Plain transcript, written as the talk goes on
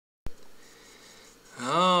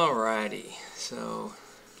So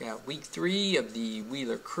got week 3 of the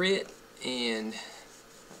Wheeler Crit and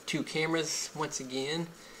 2 cameras once again.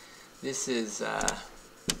 This is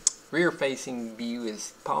rear facing view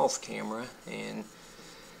is Paul's camera, and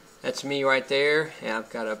that's me right there, and I've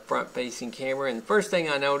got a front facing camera. And the first thing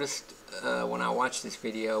I noticed when I watched this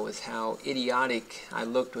video was how idiotic I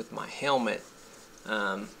looked with my helmet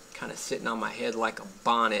kind of sitting on my head like a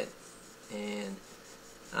bonnet. And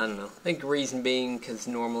I don't know, I think the reason being because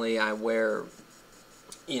normally I wear,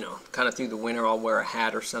 kind of through the winter I'll wear a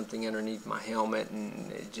hat or something underneath my helmet,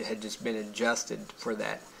 and it had just been adjusted for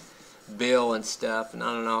that bill and stuff, and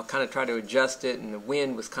I don't know, I kind of tried to adjust it, and the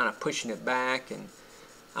wind was kind of pushing it back, and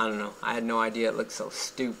I don't know, I had no idea it looked so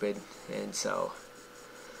stupid. And so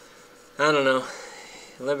I don't know,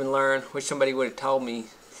 live and learn. Wish somebody would have told me,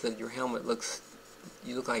 said your helmet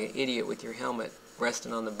you look like an idiot with your helmet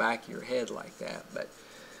resting on the back of your head like that. But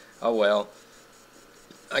oh well,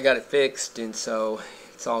 I got it fixed, and so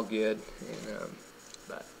it's all good. And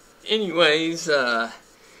but anyways,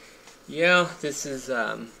 yeah, this is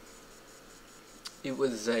it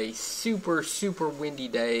was a super windy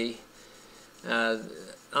day. I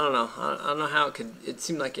don't know. I don't know how it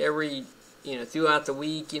seemed like every, throughout the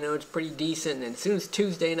week, it's pretty decent. And as soon as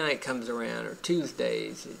Tuesday night comes around, or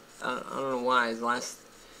Tuesdays, I don't know why,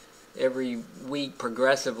 every week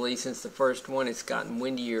progressively since the first one, it's gotten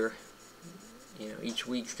windier. Each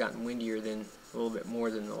week's gotten windier than a little bit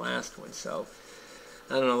more than the last one. So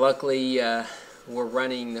I don't know. Luckily, we're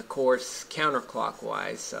running the course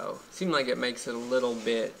counterclockwise, so it seems like it makes it a little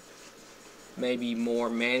bit maybe more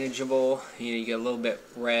manageable. You get a little bit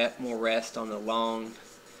more rest on the long,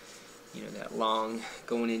 that long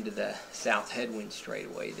going into the south headwind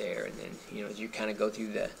straightaway there, and then as you kind of go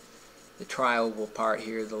through the trioval part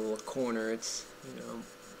here, the little corner, it's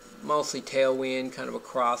mostly tailwind, kind of a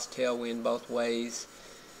cross tailwind both ways.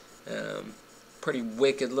 Pretty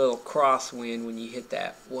wicked little crosswind when you hit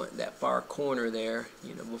that far corner there,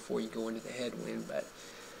 before you go into the headwind. But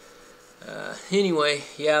anyway,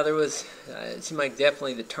 yeah, there was. It seemed like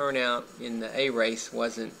definitely the turnout in the A race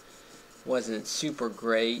wasn't super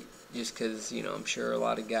great, just because I'm sure a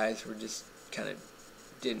lot of guys were just kind of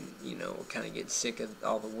didn't kind of get sick of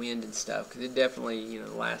all the wind and stuff, because it definitely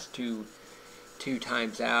the last two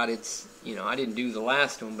times out, it's I didn't do the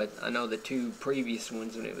last one, but I know the 2 previous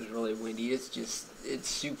ones when it was really windy, it's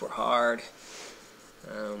super hard.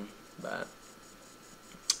 But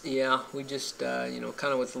yeah, we just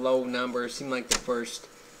kind of with low numbers, seemed like the first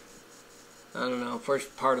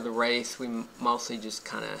part of the race we mostly just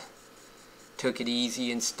kind of took it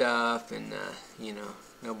easy and stuff, and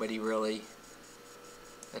nobody really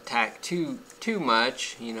attacked too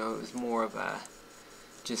much. It was more of a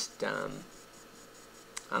just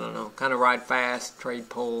I don't know, kind of ride fast, trade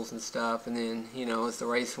poles and stuff, and then as the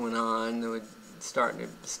race went on, it would started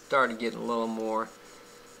getting a little more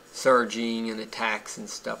surging and attacks and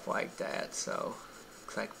stuff like that. So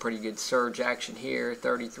looks like pretty good surge action here,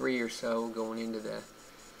 33 or so going into the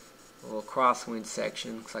little crosswind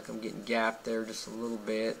section. Looks like I'm getting gapped there just a little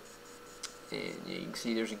bit, and you can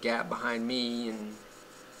see there's a gap behind me, and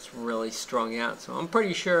it's really strung out. So I'm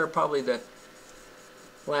pretty sure probably the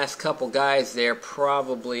last couple guys there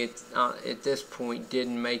probably at this point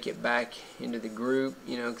didn't make it back into the group,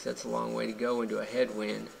 because that's a long way to go into a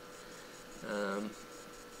headwind. I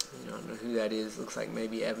don't know who that is. Looks like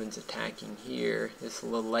maybe Evans attacking here. This a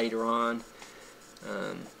little later on.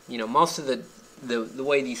 Most of the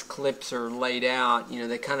way these clips are laid out,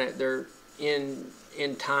 they're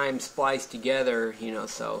in time spliced together,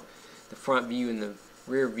 so the front view and the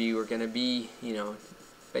rear view are going to be,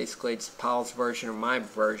 basically it's Paul's version or my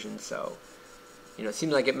version. So it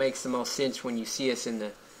seems like it makes the most sense when you see us in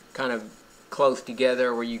the kind of close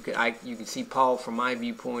together, where you can see Paul from my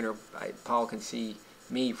viewpoint, or Paul can see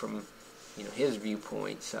me from his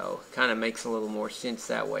viewpoint. So it kind of makes a little more sense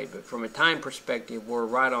that way. But from a time perspective, we're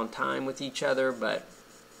right on time with each other, but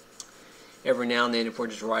every now and then, if we're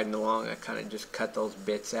just riding along, I kind of just cut those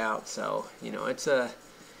bits out. So it's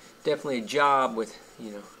definitely a job with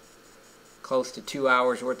close to 2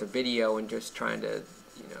 hours worth of video, and just trying to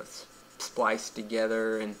splice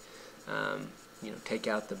together and take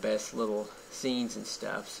out the best little scenes and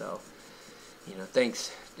stuff. So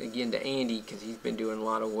thanks again to Andy, because he's been doing a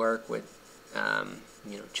lot of work with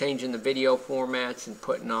changing the video formats and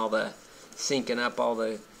syncing up all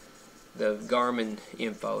the Garmin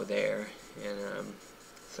info there. And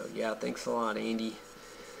so yeah, thanks a lot, Andy.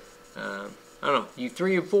 I don't know, you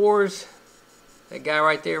 3 or 4s, that guy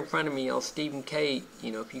right there in front of me, Stephen Kate,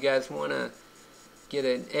 if you guys want to get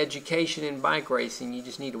an education in bike racing, you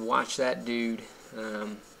just need to watch that dude.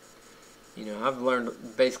 you know, I've learned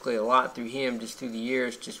basically a lot through him just through the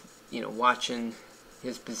years, just, you know, watching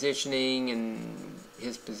his positioning and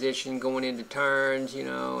his position going into turns, you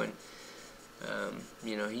know, and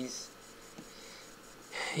you know, he's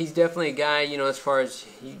definitely a guy, you know, as far as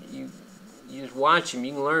you just watch him,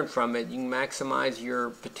 you can learn from it, you can maximize your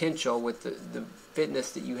potential with the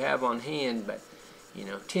fitness that you have on hand. But, you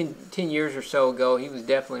know, 10 years or so ago, he was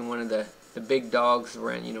definitely one of the big dogs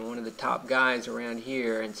around, you know, one of the top guys around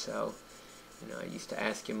here. And so, you know, I used to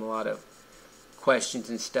ask him a lot of questions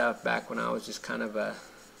and stuff back when I was just kind of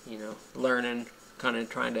you know, learning, kind of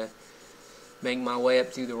trying to make my way up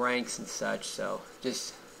through the ranks and such. So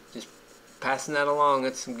just passing that along.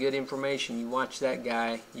 That's some good information. You watch that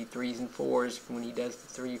guy, you 3s and 4s when he does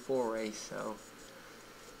the 3-4 race. So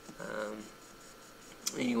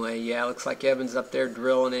anyway, yeah, looks like Evan's up there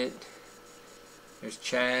drilling it. There's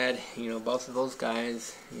Chad, you know, both of those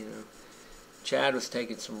guys, you know. Chad was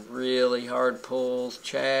taking some really hard pulls.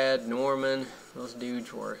 Chad, Norman, those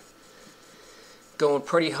dudes were going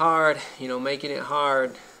pretty hard, you know, making it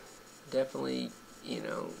hard. Definitely, you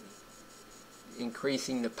know,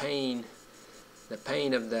 increasing the pain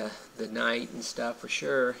of the night and stuff for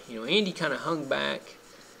sure. You know, Andy kind of hung back.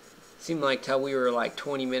 Seemed like till we were like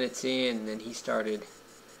 20 minutes in, and then he started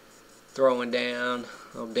throwing down.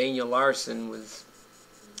 Well, Daniel Larson was,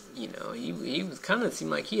 you know, he was kind of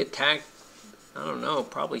seemed like he attacked, I don't know,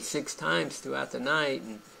 probably 6 times throughout the night,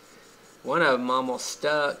 and one of them almost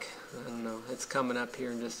stuck. I don't know, it's coming up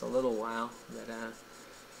here in just a little while, but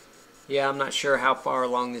yeah, I'm not sure how far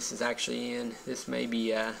along this is actually in. This may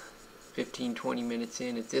be 15-20 minutes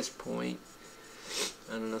in at this point.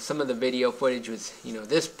 I don't know, some of the video footage was, you know,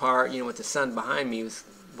 this part, you know, with the sun behind me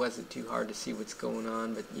wasn't too hard to see what's going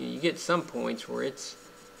on, but you know, you get some points where it's,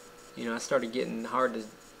 you know, I started getting hard to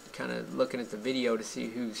kind of looking at the video to see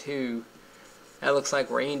who's who. That looks like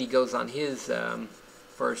where Andy goes on his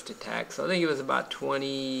first attack. So I think it was about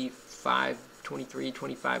 23,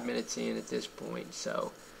 25 minutes in at this point.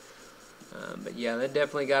 So, but yeah, that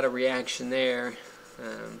definitely got a reaction there.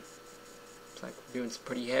 It's like we're doing some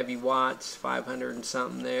pretty heavy watts, 500 and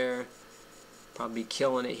something there. Probably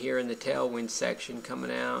killing it here in the tailwind section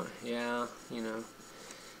coming out. Yeah, you know,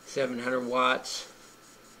 700 watts.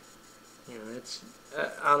 You know, it's,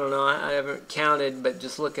 I don't know, I haven't counted, but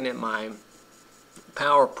just looking at my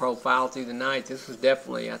power profile through the night, this was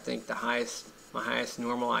definitely, I think, my highest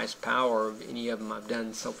normalized power of any of them I've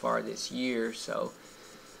done so far this year. So,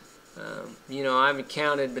 you know, I haven't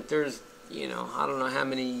counted, but there's, you know, I don't know how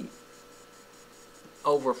many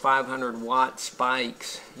over 500 watt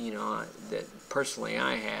spikes, you know, that personally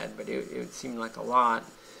I had, but it seemed like a lot.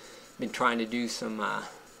 Been trying to do some,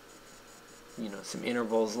 you know, some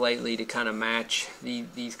intervals lately to kind of match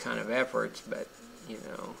these kind of efforts, but, you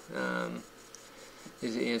know,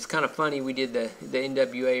 it's kind of funny. We did the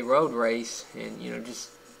NWA road race, and, you know, just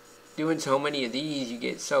doing so many of these, you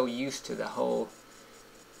get so used to the whole,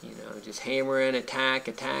 you know, just hammering, attack,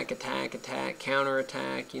 counter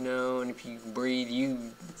attack, you know, and if you breathe,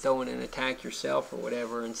 you throw in an attack yourself or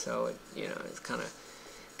whatever, and so it, you know, it's kind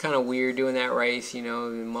of weird doing that race, you know.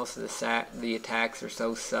 Most of the attacks are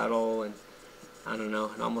so subtle, and I don't know,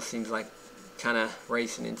 it almost seems like kind of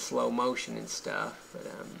racing in slow motion and stuff, but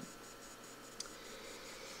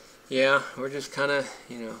yeah, we're just kind of,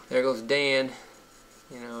 you know, there goes Dan,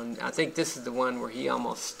 you know, and I think this is the one where he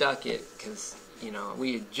almost stuck it, because, you know,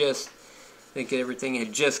 we had just, I think everything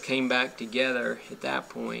had just came back together at that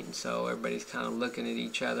point, and so everybody's kind of looking at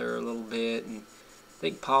each other a little bit, and I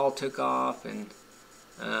think Paul took off, and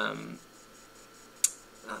I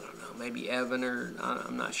don't know, maybe Evan, or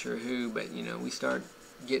I'm not sure who, but, you know, we start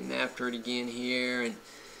getting after it again here, and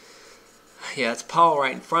yeah, it's Paul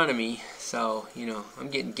right in front of me, so, you know, I'm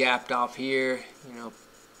getting gapped off here, you know,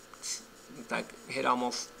 I hit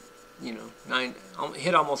almost, you know,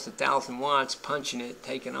 hit almost 1,000 watts, punching it,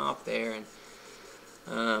 taking off there, and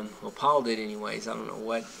well, Paul did anyways. I don't know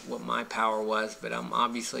what my power was, but I'm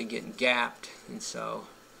obviously getting gapped, and so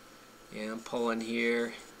yeah, I'm pulling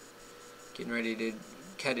here, getting ready to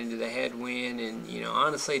cut into the headwind, and, you know,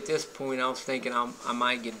 honestly at this point I was thinking I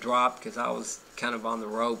might get dropped because I was kind of on the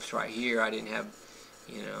ropes right here. I didn't have,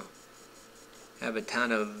 you know, a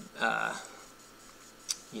ton of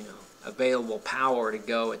you know, available power to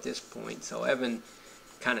go at this point. So Evan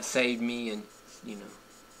kind of saved me, and, you know,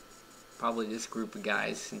 probably this group of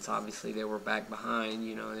guys, since obviously they were back behind,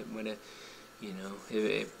 you know, it would have, you know,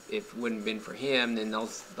 if it wouldn't have been for him, then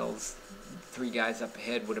those 3 guys up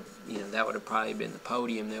ahead would have, you know, that would have probably been the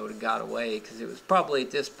podium. They would have got away, because it was probably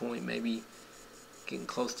at this point maybe getting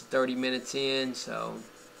close to 30 minutes in. So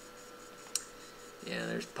yeah,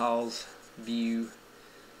 there's Paul's view.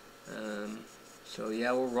 So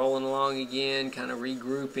yeah, we're rolling along again, kind of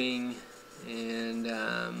regrouping, and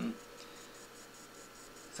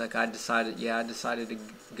it's like I decided to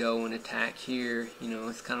go and attack here. You know,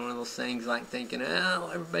 it's kind of one of those things like thinking,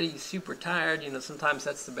 oh, everybody's super tired. You know, sometimes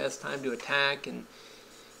that's the best time to attack, and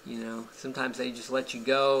you know, sometimes they just let you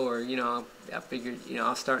go, or you know, I figured, you know, I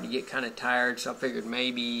was starting to get kind of tired, so I figured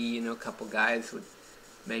maybe, you know, a couple guys would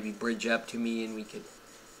maybe bridge up to me and we could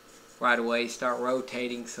right away start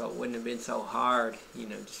rotating, so it wouldn't have been so hard, you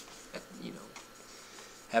know, just, you know,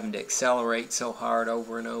 having to accelerate so hard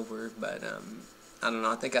over and over. But I don't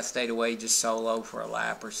know, I think I stayed away just solo for a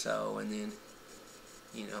lap or so, and then,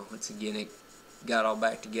 you know, once again it got all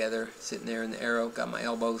back together, sitting there in the aero, got my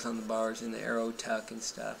elbows on the bars in the aero tuck and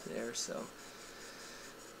stuff there. So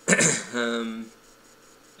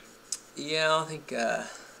yeah, I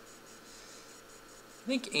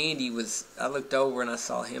think Andy was, I looked over and I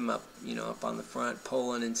saw him up, you know, up on the front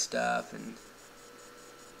pulling and stuff, and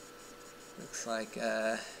looks like,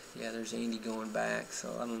 yeah, there's Andy going back,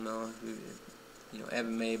 so I don't know, you know,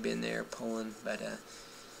 Evan may have been there pulling, but,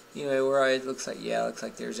 anyway, it looks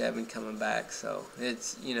like there's Evan coming back, so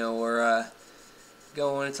it's, you know, we're,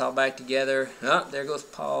 going, it's all back together. Oh, there goes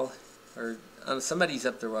Paul, or somebody's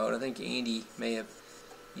up the road. I think Andy may have,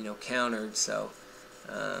 you know, countered, so,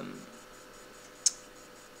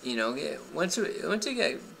 you know, once we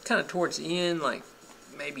got kind of towards the end, like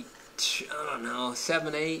maybe, I don't know,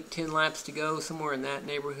 7, 8, 10 laps to go, somewhere in that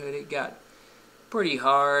neighborhood, it got pretty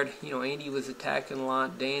hard. You know, Andy was attacking a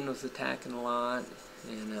lot, Dan was attacking a lot,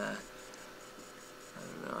 and I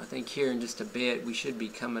don't know, I think here in just a bit we should be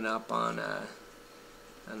coming up on, I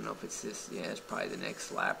don't know if it's this, yeah, it's probably the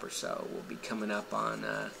next lap or so, we'll be coming up on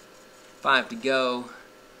 5 to go.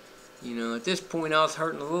 You know, at this point I was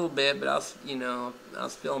hurting a little bit, but I was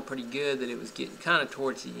feeling pretty good that it was getting kind of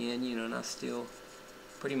towards the end, you know, and I was still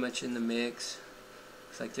pretty much in the mix.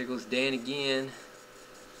 Looks like there goes Dan again.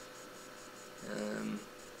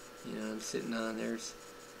 You know, I'm sitting on, there's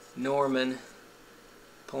Norman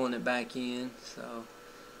pulling it back in, so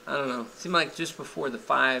I don't know. It seemed like just before the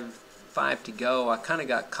 5 to go, I kind of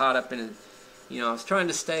got caught up in it. You know, I was trying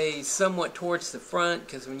to stay somewhat towards the front,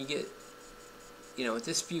 because when you get, you know, with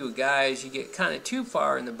this few of guys, you get kind of too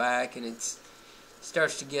far in the back, and it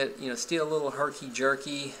starts to get, you know, still a little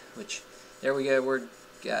herky-jerky, which, there we go, we're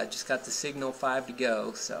just got the signal 5 to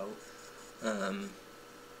go, so,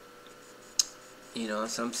 you know,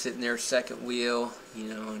 so I'm sitting there second wheel,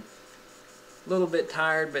 you know, and a little bit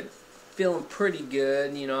tired, but feeling pretty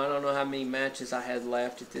good. You know, I don't know how many matches I had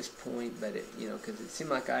left at this point, but it, you know, because it seemed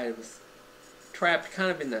like I was trapped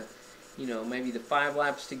kind of in the, you know, maybe the 5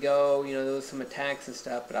 laps to go. You know, there was some attacks and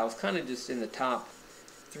stuff, but I was kind of just in the top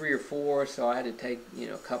 3 or 4, so I had to take, you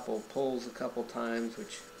know, a couple pulls a couple times,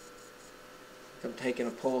 which I'm taking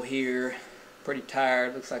a pull here. Pretty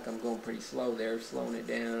tired. Looks like I'm going pretty slow there, slowing it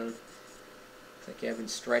down. Looks like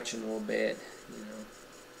Evan's stretching a little bit, you know.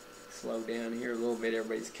 Slow down here a little bit.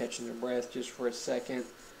 Everybody's catching their breath just for a second.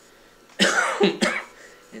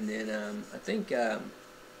 And then I think, yeah,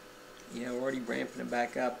 we're already ramping it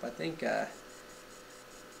back up. I think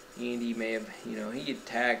Andy may have, you know, he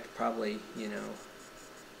attacked probably, you know,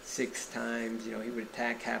 6 times. You know, he would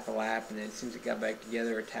attack half a lap, and then as soon as it got back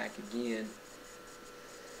together, attack again.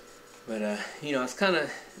 But, you know, it's kind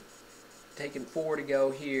of taking 4 to go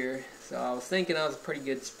here. So I was thinking I was a pretty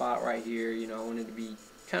good spot right here. You know, I wanted to be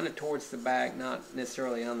kind of towards the back, not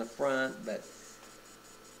necessarily on the front, but,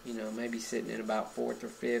 you know, maybe sitting in about 4th or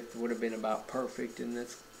 5th would have been about perfect, and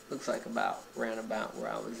this looks like round about where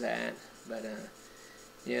I was at. But,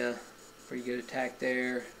 yeah, pretty good attack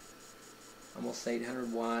there. Almost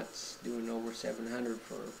 800 watts, doing over 700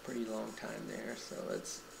 for a pretty long time there. So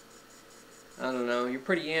it's, I don't know, you're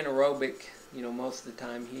pretty anaerobic, you know, most of the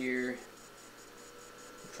time here.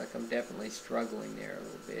 Looks like I'm definitely struggling there a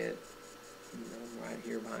little bit. You know, right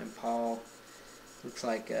here behind Paul. Looks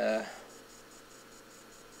like, I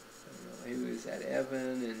don't know, who is that?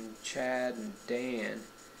 Evan and Chad and Dan.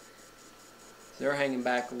 So they're hanging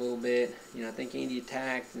back a little bit. You know, I think Andy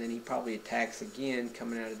attacked, and then he probably attacks again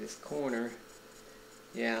coming out of this corner.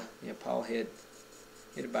 Yeah, Paul hit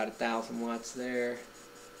about 1,000 watts there.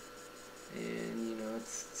 And, you know,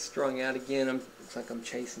 it's strung out again. Looks like I'm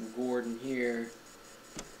chasing Gordon here.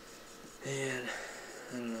 And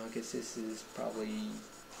I don't know, I guess this is probably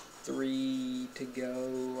 3 to go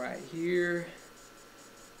right here.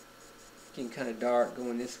 Getting kind of dark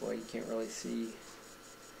going this way. You can't really see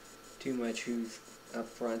too much who's up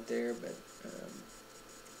front there, but,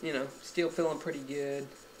 you know, still feeling pretty good.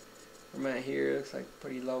 From out here, looks like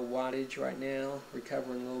pretty low wattage right now,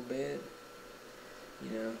 recovering a little bit. You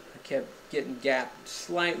know, I kept getting gapped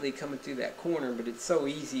slightly coming through that corner, but it's so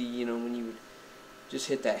easy, you know, when you would just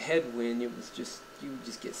hit that headwind, it was just, you would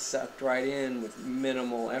just get sucked right in with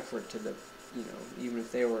minimal effort to the, you know, even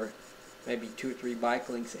if they were maybe 2 or 3 bike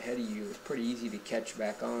lengths ahead of you, it was pretty easy to catch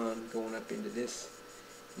back on going up into this,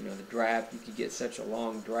 you know, the draft. You could get such a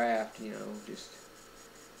long draft, you know, just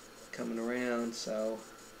coming around. So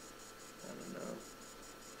I don't know,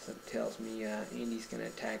 something tells me Andy's going to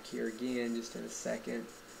attack here again just in a second.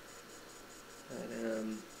 But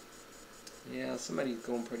yeah, somebody's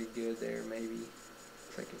going pretty good there. Maybe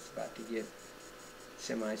looks like it's about to get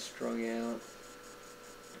semi-strung out.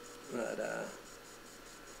 But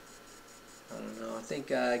I don't know. I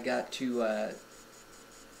think I got to, you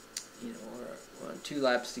know, we're on 2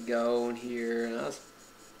 laps to go in here, and I was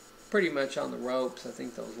pretty much on the ropes. I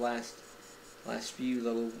think those last few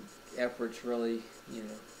little efforts really, you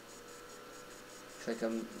know, looks like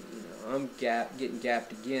I'm getting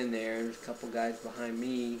gapped again there. There's a couple guys behind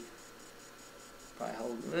me, probably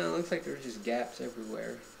holding. Well, it looks like there's just gaps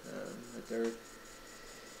everywhere, but they're,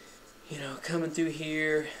 you know, coming through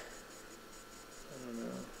here. I don't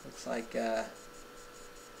know. Looks like,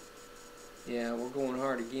 yeah, we're going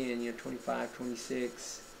hard again. You know, 25,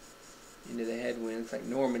 26 into the headwind. Looks like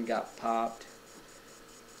Norman got popped.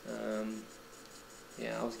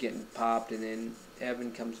 Yeah, I was getting popped, and then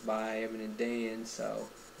Evan comes by, Evan and Dan. So,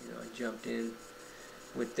 you know, I jumped in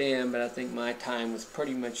with them, but I think my time was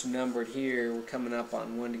pretty much numbered here. We're coming up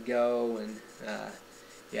on 1 to go, and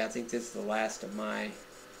yeah, I think this is the last of my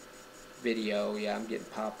video. Yeah, I'm getting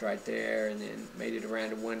popped right there, and then made it around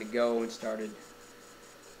to 1 to go and started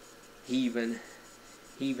heaving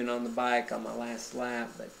on the bike on my last lap.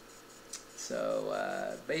 But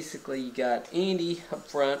so basically you got Andy up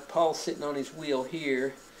front, Paul sitting on his wheel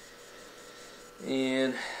here,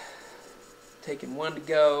 and taking 1 to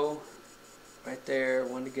go right there,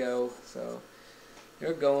 1 to go. So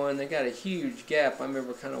they're going. They got a huge gap. I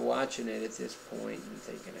remember kind of watching it at this point and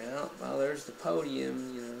thinking, oh, well, there's the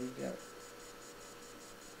podium. You know, you got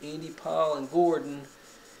Andy, Paul, and Gordon.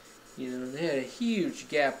 You know, they had a huge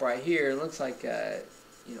gap right here. It looks like,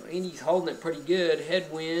 you know, Andy's holding it pretty good,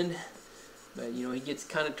 headwind. But, you know, he gets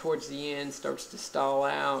kind of towards the end, starts to stall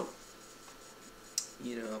out.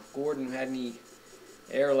 You know, if Gordon had any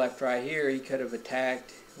air left right here, he could have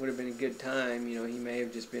attacked. Would have been a good time. You know, he may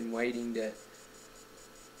have just been waiting to,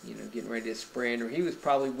 you know, getting ready to sprint. Or he was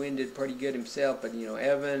probably winded pretty good himself. But, you know,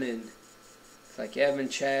 Evan and, it's like Evan,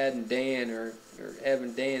 Chad, and Dan, or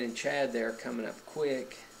Evan, Dan, and Chad there coming up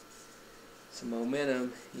quick. Some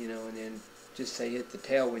momentum, you know, and then just say hit the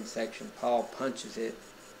tailwind section, Paul punches it.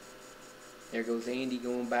 There goes Andy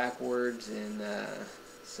going backwards, and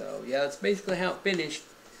so yeah, that's basically how it finished.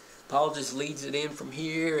 Paul just leads it in from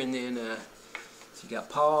here, and then so you got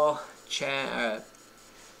Paul, Chad,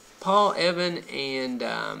 Paul, Evan, and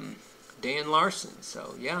Dan Larson.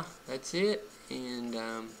 So yeah, that's it, and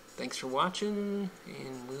thanks for watching,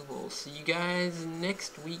 and we will see you guys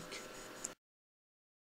next week.